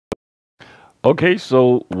Okay,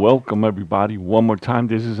 so welcome everybody. One more time,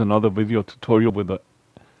 this is another video tutorial with the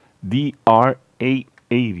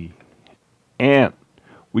DR-880. And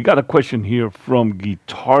we got a question here from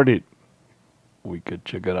Guitarded. We could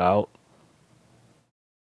check it out.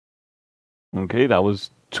 Okay, that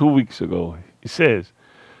was 2 weeks ago. It says,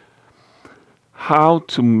 how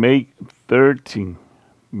to make 13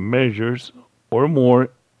 measures or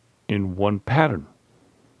more in one pattern?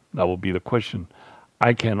 That will be the question.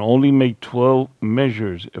 I can only make 12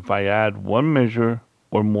 measures if I add one measure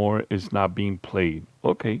or more is not being played.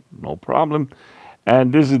 Okay, no problem.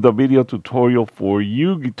 And this is the video tutorial for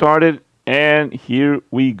you, Guitarded. And here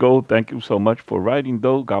we go. Thank you so much for writing,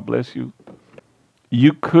 though. God bless you.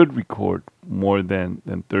 You could record more than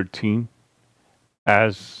 13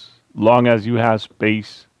 as long as you have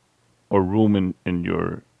space or room in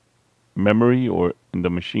your memory or in the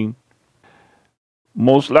machine.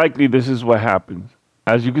 Most likely, this is what happens.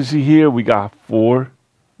 As you can see here, we got 4,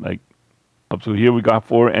 like up to here we got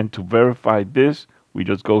 4, and to verify this, we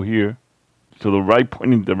just go here to the right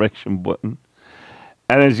pointing direction button,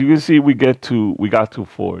 and as you can see, we got to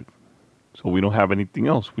 4, so we don't have anything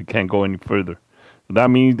else. We can't go any further. So that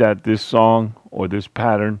means that this song or this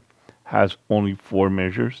pattern has only 4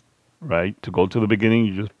 measures, right? To go to the beginning,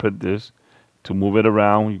 you just put this. To move it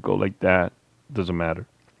around, you go like that. Doesn't matter.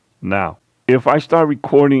 Now, if I start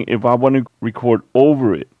recording, if I want to record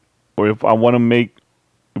over it, or if I want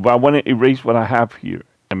to erase what I have here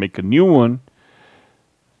and make a new one,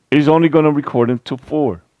 it's only going to record it to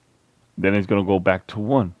 4. Then it's going to go back to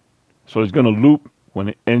 1. So it's going to loop. When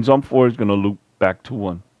it ends on 4, it's going to loop back to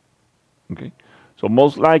 1. Okay. So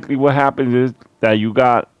most likely what happens is that you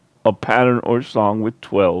got a pattern or song with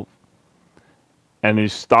 12, and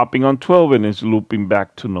it's stopping on 12 and it's looping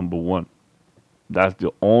back to number 1. That's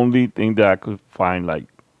the only thing that I could find like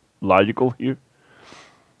logical here.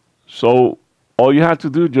 So all you have to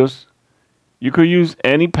do, you could use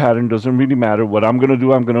any pattern, doesn't really matter. What I'm going to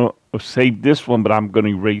do, I'm going to save this one, but I'm going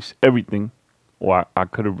to erase everything. Or I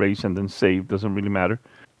could erase and then save, doesn't really matter.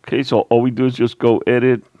 Okay, so all we do is just go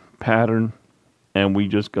edit, pattern, and we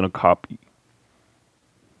just going to copy.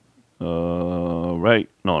 Right,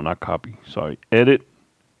 no, not copy, sorry, edit.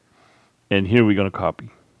 And here we're going to copy.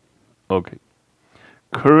 Okay.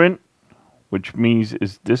 Current, which means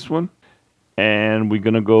is this one, and we're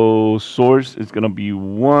gonna go source. It's gonna be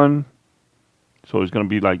 1, so it's gonna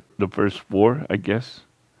be like the first 4, I guess.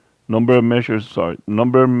 Number of measures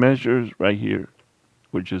right here,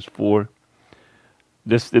 which is 4.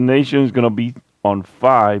 Destination is gonna be on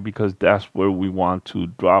 5 because that's where we want to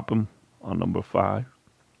drop them, on number 5.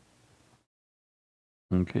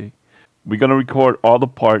 Okay, we're gonna record all the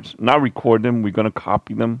parts, not record them, we're gonna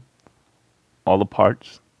copy them, all the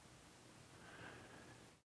parts.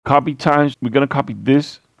 Copy times, we're going to copy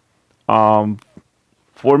this 4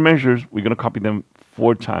 measures, we're going to copy them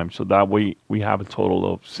 4 times, so that way we have a total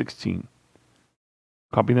of 16.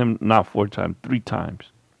 Copy them not 4 times, 3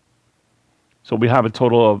 times. So we have a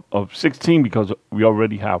total of 16 because we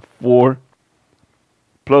already have 4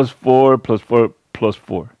 plus 4 plus 4 plus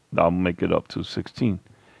 4. That'll make it up to 16.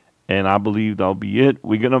 And I believe that'll be it.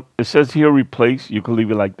 It says here replace. You can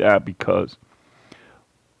leave it like that because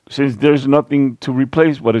since there's nothing to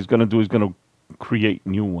replace, what it's going to do is going to create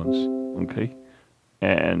new ones. Okay.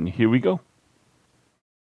 And here we go.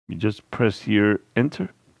 You just press here, enter.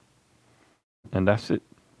 And that's it.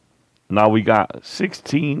 Now we got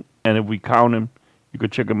 16. And if we count them, you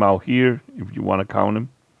could check them out here if you want to count them.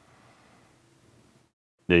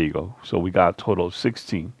 There you go. So we got a total of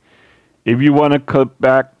 16. If you want to cut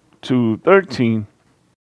back to 13,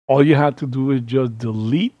 all you have to do is just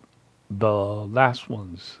delete the last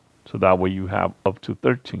ones. So that way you have up to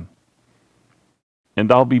 13. And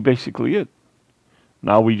that'll be basically it.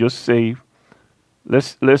 Now we just save.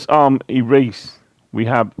 Let's erase. We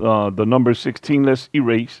have the number 16, let's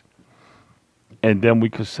erase. And then we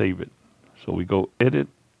could save it. So we go edit,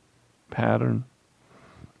 pattern.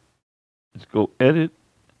 Let's go edit.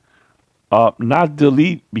 Not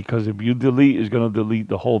delete, because if you delete, it's gonna delete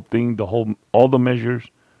the whole thing, all the measures.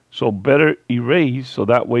 So better erase, so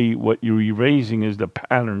that way what you're erasing is the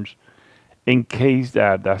patterns in case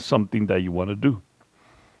that's something that you want to do.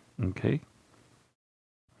 Okay.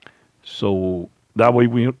 So that way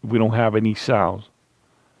we don't have any sounds.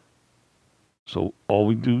 So all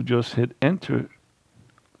we do, just hit enter.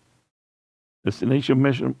 Destination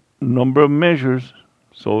measure, number of measures.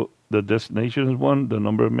 So the destination is 1, the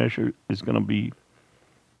number of measures is going to be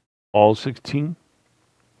all 16.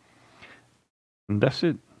 And that's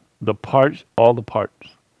it. The parts, all the parts.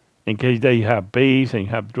 In case that you have bass and you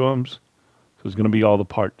have drums, so it's going to be all the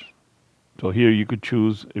parts. So here you could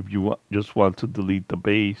choose if you just want to delete the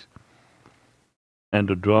bass and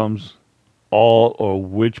the drums, all or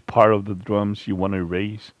which part of the drums you want to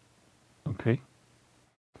erase. Okay.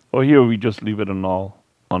 Or here we just leave it on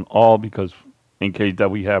all because in case that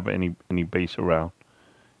we have any bass around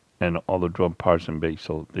and all the drum parts and bass,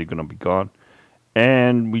 so they're gonna be gone.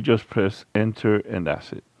 And we just press enter and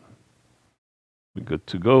that's it. We're good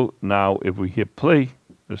to go. Now if we hit play,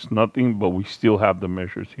 there's nothing, but we still have the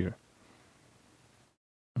measures here.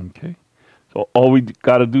 Okay. So all we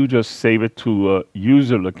gotta do just save it to a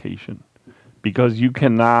user location because you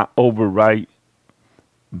cannot overwrite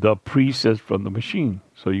the presets from the machine.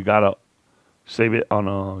 So you gotta save it on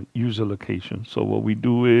a user location. So what we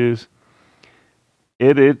do is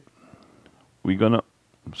edit,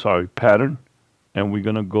 pattern, and we're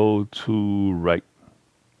gonna go to right,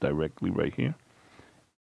 directly right here.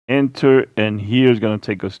 Enter, and here is gonna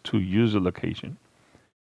take us to user location.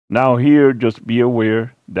 Now here, just be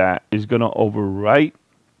aware that it's gonna overwrite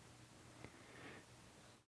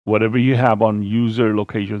whatever you have on user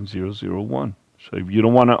location 001. So if you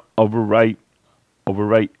don't want to overwrite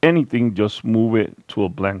anything, just move it to a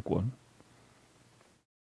blank one.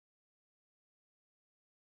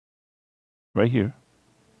 Right here.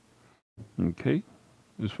 Okay.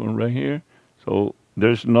 This one right here. So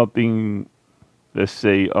there's nothing, let's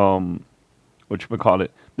say, whatchamacallit.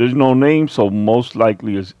 There's no name, so most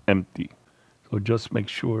likely it's empty. So just make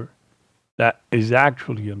sure that is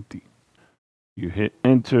actually empty. You hit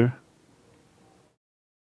enter.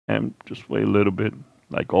 And just wait a little bit.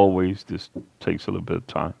 Like always, this takes a little bit of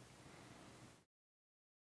time.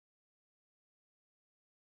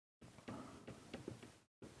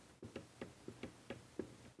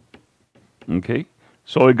 Okay,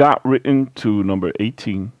 so it got written to number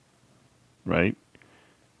 18, right?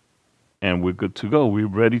 And we're good to go. We're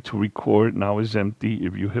ready to record. Now it's empty.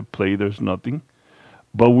 If you hit play, there's nothing.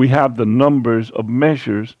 But we have the numbers of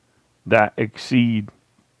measures that exceed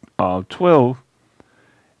 12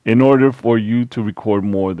 in order for you to record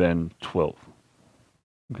more than 12.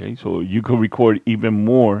 Okay, so you could record even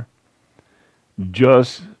more.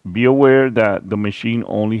 Just be aware that the machine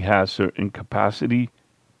only has certain capacity.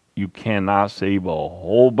 You cannot save a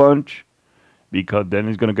whole bunch because then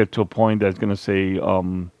it's going to get to a point that's going to say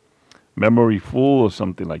memory full or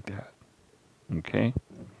something like that. Okay,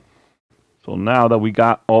 so now that we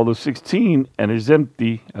got all the 16 and it's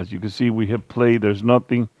empty, as you can see, we hit play, there's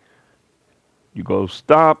nothing. You go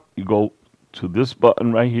stop, you go to this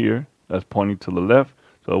button right here that's pointing to the left.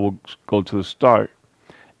 So we'll go to the start.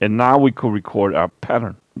 And now we could record our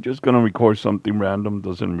pattern. I'm just going to record something random.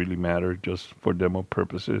 Doesn't really matter, just for demo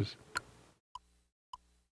purposes.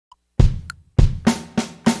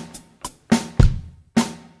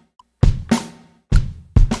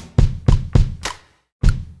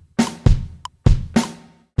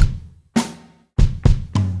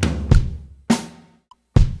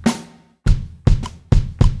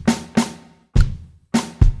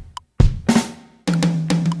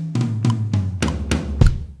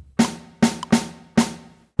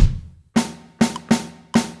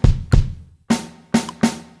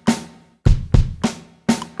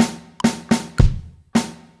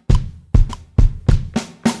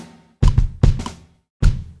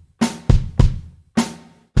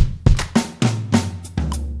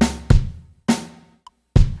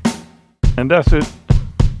 And that's it.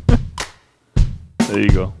 There you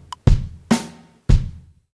go.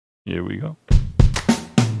 Here we go.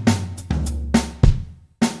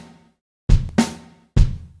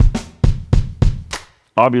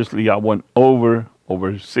 Obviously, I went over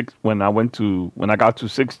 6 when I got to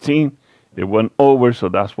 16. It went over, so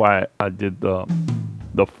that's why I did the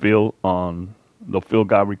fill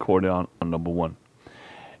got recorded on number 1.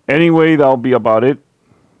 Anyway, that'll be about it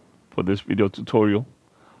for this video tutorial.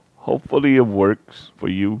 Hopefully it works for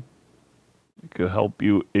you. It could help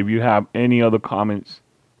you. If you have any other comments,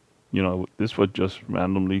 this was just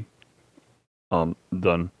randomly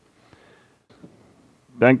done.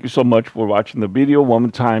 Thank you so much for watching the video. One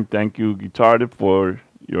more time, thank you, Guitarded, for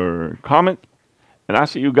your comment. And I'll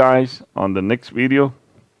see you guys on the next video.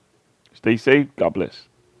 Stay safe. God bless.